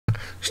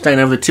Staying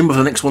over the timber for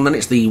the next one, then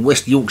it's the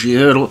West Yorkshire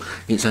Hurdle.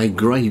 It's a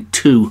Grade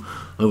 2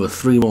 over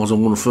 3 miles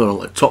and 1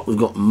 furlong. At the top, we've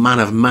got Man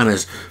of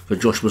Manners for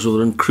Joshua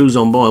Sutherland. Cruise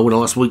On By, winner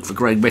last week for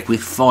Craig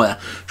Beckwith. Fire,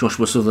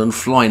 Joshua Sutherland.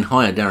 Flying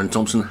Higher, Darren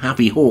Thompson.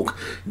 Happy Hawk,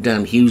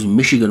 Dan Hughes.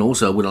 Michigan,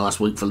 also a winner last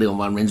week for Leon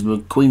Van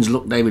Rensburg. Queen's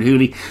Luck, David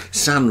Hooley.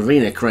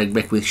 Sanvina, Craig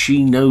Beckwith.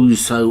 She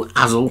Knows So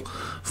Azel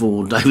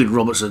for David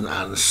Robertson.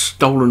 And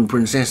Stolen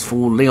Princess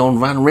for Leon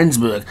Van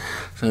Rensburg.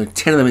 So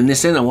 10 of them in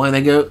this end. Away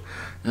they go.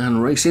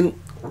 And racing.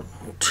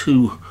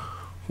 2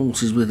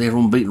 horses with their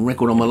unbeaten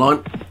record on the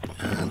line.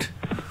 And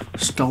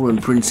Stolen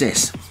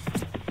Princess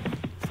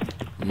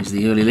is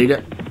the early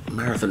leader.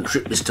 Marathon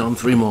trip this time,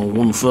 3 mile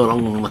 1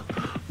 furlong, on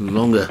the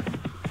longer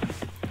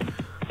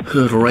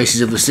hurdle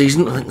races of the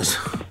season. I think there's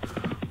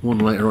one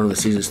later on in the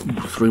season,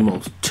 it's 3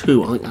 miles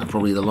 2. I think that's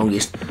probably the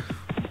longest.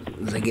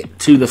 They get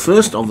to the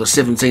first of the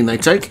 17 they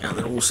take, and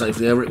they're all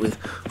safely over it with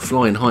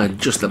Flying Higher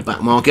just the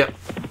back marker.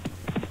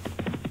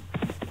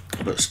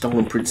 But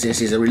Stolen Princess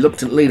is a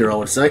reluctant leader, I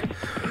would say,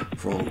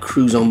 from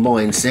Cruise On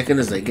By in second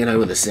as they get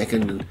over the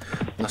second, and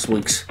last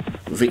week's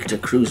victor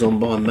Cruise On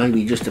By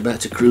maybe just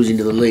about to cruise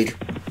into the lead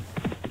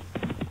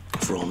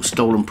from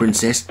Stolen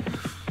Princess.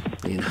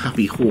 In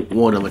Happy Hawk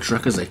wide on the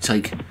track as they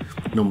take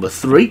number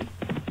 3.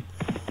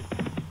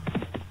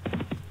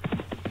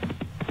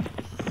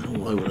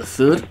 All over the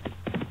third.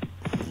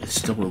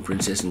 Stolen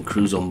Princess and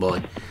Cruise On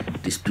By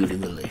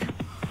disputing the lead.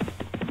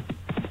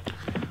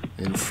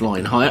 Then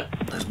Flying Higher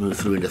has moved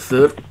through into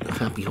third.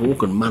 Happy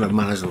Hawk and Man of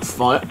Manners and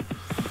Fire.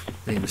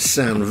 Then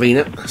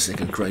Sanvina,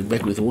 second Craig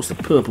Beckwith horse. The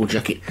purple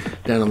jacket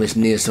down on this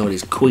near side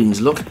is Queen's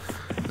Luck.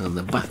 And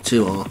the back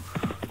two are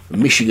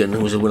Michigan,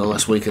 who was a winner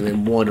last week, and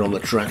then wider on the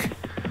track,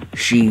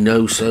 She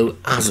Knows So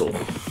Azel,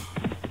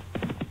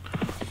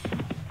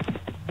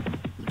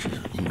 which is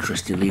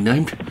interestingly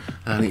named.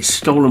 And it's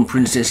Stolen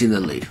Princess in the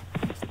lead.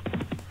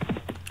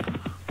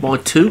 By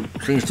 2,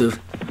 seems to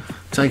have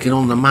taken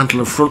on the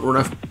mantle of front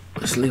runner.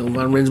 This Leon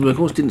Van Rensburg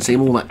horse didn't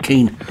seem all that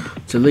keen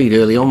to lead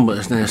early on, but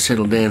has now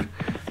settled down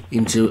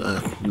into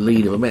a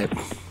lead of about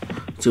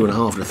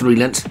 2.5 to 3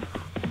 lengths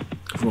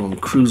from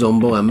Cruise On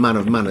By and Man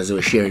of Manners, who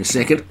are sharing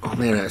second. On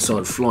their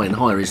outside, Flying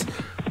Higher is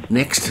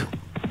next,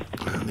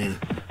 and then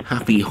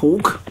Happy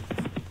Hawk.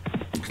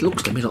 It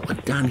looks to me like a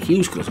Dan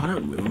Hughes colours. I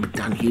don't remember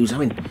Dan Hughes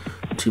having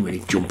too many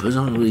jumpers.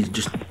 I don't know if he's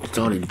just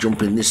started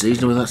jumping this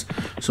season, or whether that's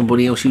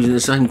somebody else using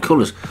the same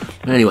colours.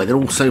 Anyway, they're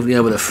all safely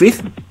over the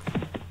 5th.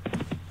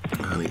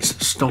 And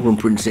it's Stolen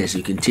Princess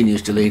who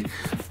continues to lead.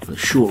 A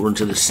short run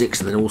to the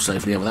 6th, and then all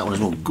safely over that one as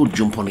well. Good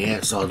jump on the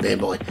outside there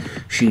by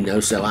She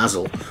Knows So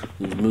Azel,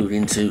 who's moved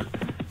into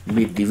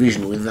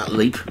mid-division with that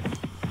leap.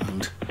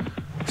 And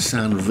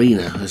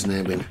Sanvina has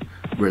now been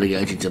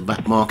relegated to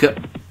back marker.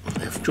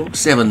 They've jumped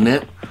 7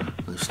 now.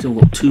 They've still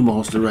got 2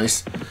 miles to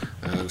race,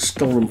 and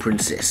Stolen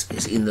Princess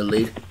is in the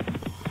lead.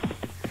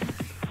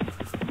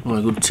 Well,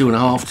 a good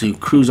 2.5 to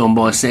Cruise On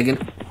By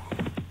second,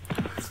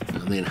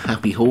 and then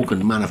Happy Hawk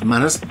and Man of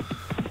Manners,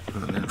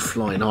 and then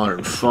Flying Higher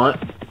and Fire.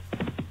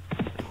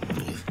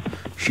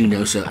 She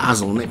Knows So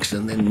Azel next,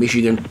 and then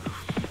Michigan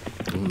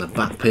on the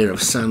back pair of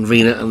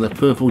Sanvina and the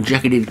purple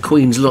jacketed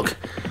Queen's Luck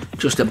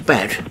just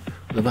about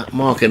the back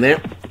marker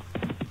now.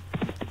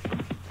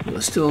 But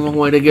there's still a long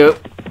way to go,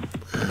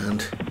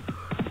 and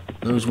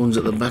those ones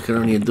at the back are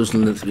only a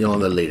dozen lengths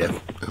behind the leader,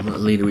 and that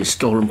leader is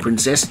Stolen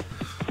Princess,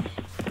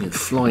 with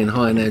Flying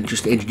High now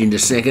just edged into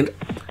second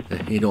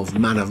ahead of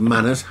Man of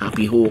Manners.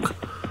 Happy Hawk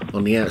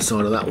on the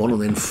outside of that one,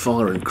 and then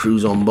Fire and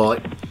Cruise On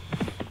By.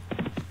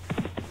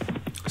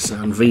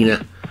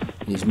 Sanvina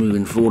is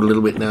moving forward a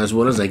little bit now as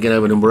well as they get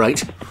over number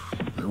 8.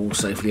 They're all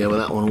safely over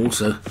that one,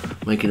 also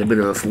making a bit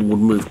of a forward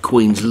move,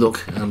 Queen's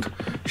Luck, and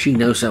She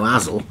Knows So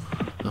Azel,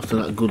 after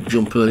that good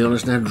jump early on,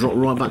 has now dropped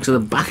right back to the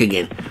back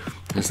again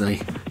as they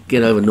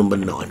get over number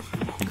 9.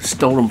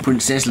 Stolen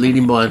Princess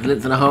leading by a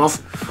length and a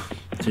half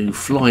to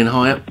Flying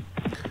Higher,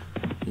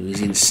 who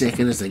is in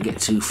second as they get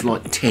to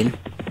flight 10.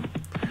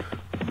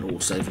 And all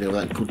safely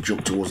over that good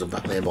jump towards the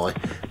back there by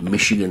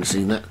Michigan,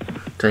 seeing that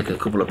take a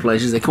couple of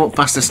places. They come up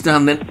past the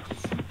stand then.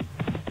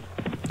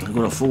 They've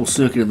got a full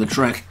circuit of the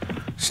track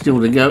still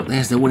to go.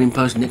 There's the winning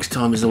post. Next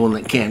time is the one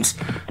that counts,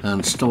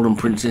 and Stolen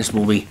Princess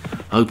will be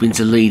hoping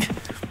to lead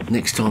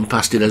next time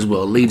past it as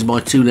well. Leads by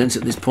 2 lengths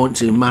at this point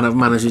to Man of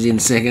Manners, who's in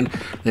second,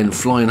 then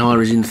Flying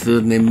Higher is in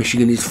third, and then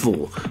Michigan is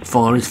 4.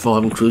 Fire is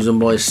 5 and Cruise On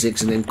By is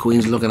 6, and then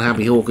Queen's Luck and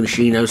Happy Hawk and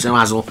She Knows So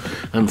Azel,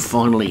 and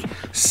finally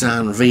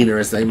Sanvina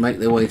as they make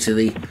their way to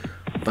the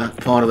back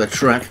part of the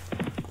track.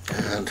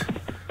 And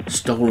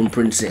Stolen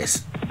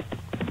Princess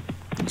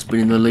has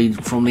been in the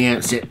lead from the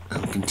outset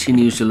and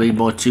continues to lead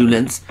by 2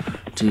 lengths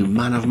to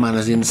Man of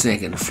Manners in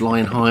second.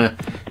 Flying Higher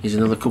is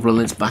another couple of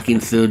lengths back in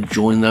third,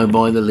 joined though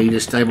by the leader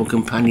stable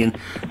companion,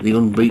 the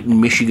unbeaten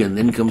Michigan.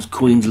 Then comes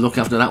Queen's Luck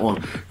after that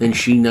one. Then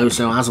She Knows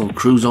So Azel.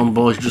 Cruise On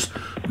By just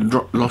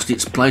lost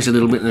its place a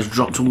little bit and has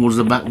dropped towards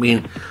the back,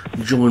 being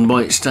joined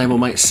by its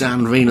stablemate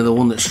Sanvina. The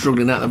one that's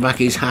struggling out the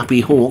back is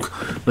Happy Hawk,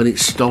 but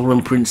it's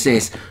Stolen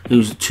Princess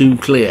who's 2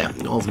 clear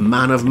of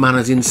Man of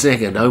Manners in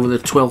second. Over the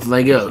 12th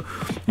they go.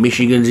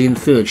 Michigan's in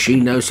third. She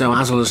Knows So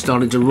Hazel has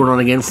started to run on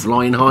again.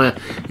 Flying Higher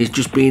is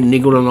just being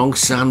niggled along.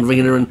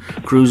 Sandvina and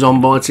Cruise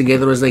On By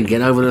together as they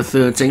get over the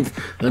 13th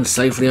and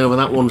safely over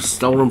that one.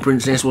 Stolen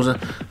Princess was a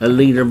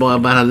leader by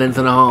about a length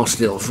and a half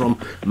still from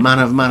Man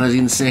of Manners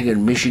in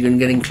second. Michigan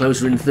getting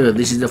closer in third.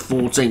 This is the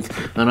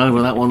 14th and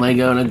over that one they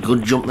go, and a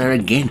good jump there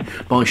again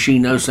by She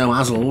Knows So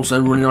Hazel. Also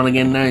running on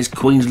again now is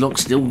Queen's Luck,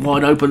 still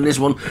wide open this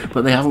one,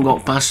 but they haven't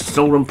got past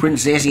Stolen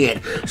Princess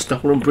yet.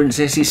 Stolen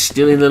Princess is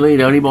still in the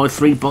lead, only by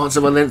 3 parts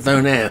of a length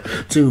though now,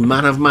 to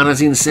Man of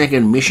Manners in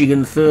second,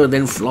 Michigan third,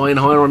 then Flying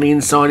Higher on the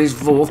inside is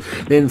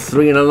fourth, then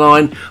 3 in a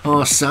line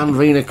are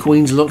Sandvina,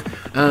 Queen's Luck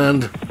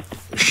and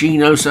She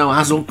Knows So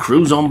Hazel.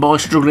 Cruise On By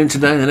struggling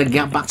today, then a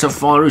gap back to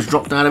Fire who's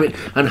dropped out of it,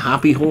 and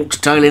Happy Hawks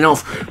tailing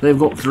off. They've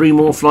got 3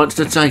 more flights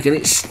to take, and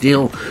it's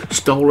still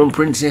Stolen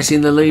Princess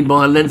in the lead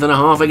by a length and a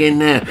half again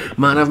now.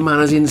 Man of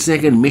Manners in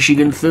second,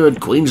 Michigan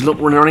third, Queen's Luck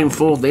running on in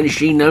fourth, then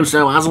She Knows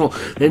So Hazel,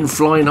 then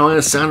Flying Higher,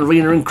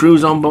 Sandvina and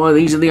Cruise On By.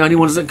 These are the only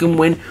ones that can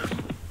win.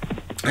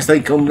 As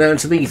they come down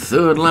to the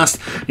third last,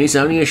 it's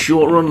only a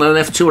short run. They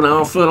left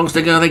 2.5 furlongs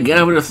to go. They get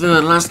over the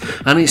third last,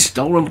 and it's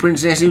Stolen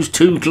Princess who's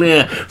 2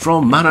 clear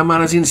from Man of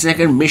Manners in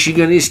second.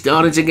 Michigan is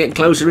starting to get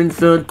closer in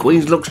third.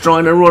 Queen's Luck's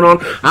trying to run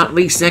on at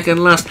the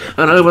second last,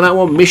 and over that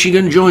one,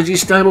 Michigan joins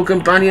his stable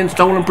companion,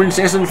 Stolen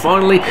Princess, and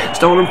finally,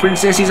 Stolen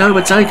Princess is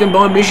overtaken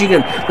by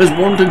Michigan. There's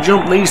 1 to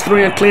jump. These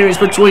 3 are clear. It's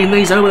between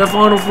these. Over the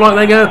final flight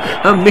they go,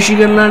 and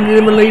Michigan landed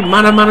in the lead.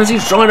 Man of Manners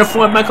is trying to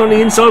fight back on the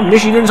inside.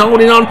 Michigan's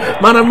holding on.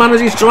 Man of Manners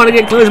is trying to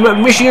get close, but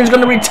Michigan's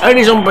going to retain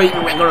his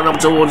unbeaten record up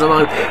towards the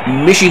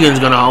line. Michigan's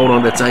going to hold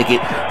on to take it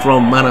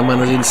from Man of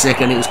Manners in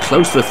second. It was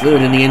close for third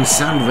in the end.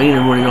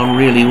 Sandvina running on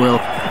really well,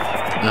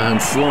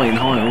 and Flying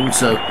High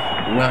also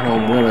ran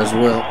on well as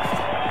well,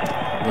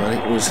 but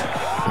it was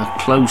a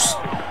close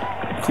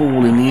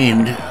call in the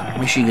end.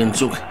 Michigan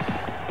took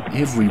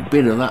every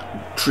bit of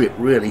that trip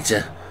really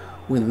to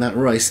win that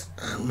race,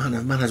 and Man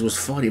of Manners was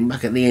fighting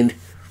back at the end.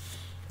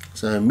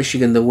 So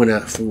Michigan the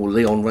winner for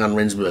Leon Van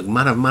Rensburg.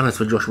 Man of Manners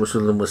for Joshua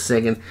Sutherland was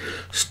second.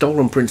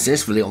 Stolen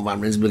Princess for Leon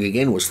Van Rensburg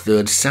again was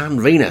third.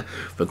 Sandvina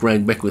for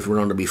Greg Beckwith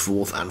went on to be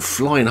fourth, and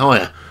Flying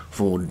Higher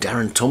for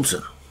Darren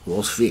Thompson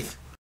was fifth.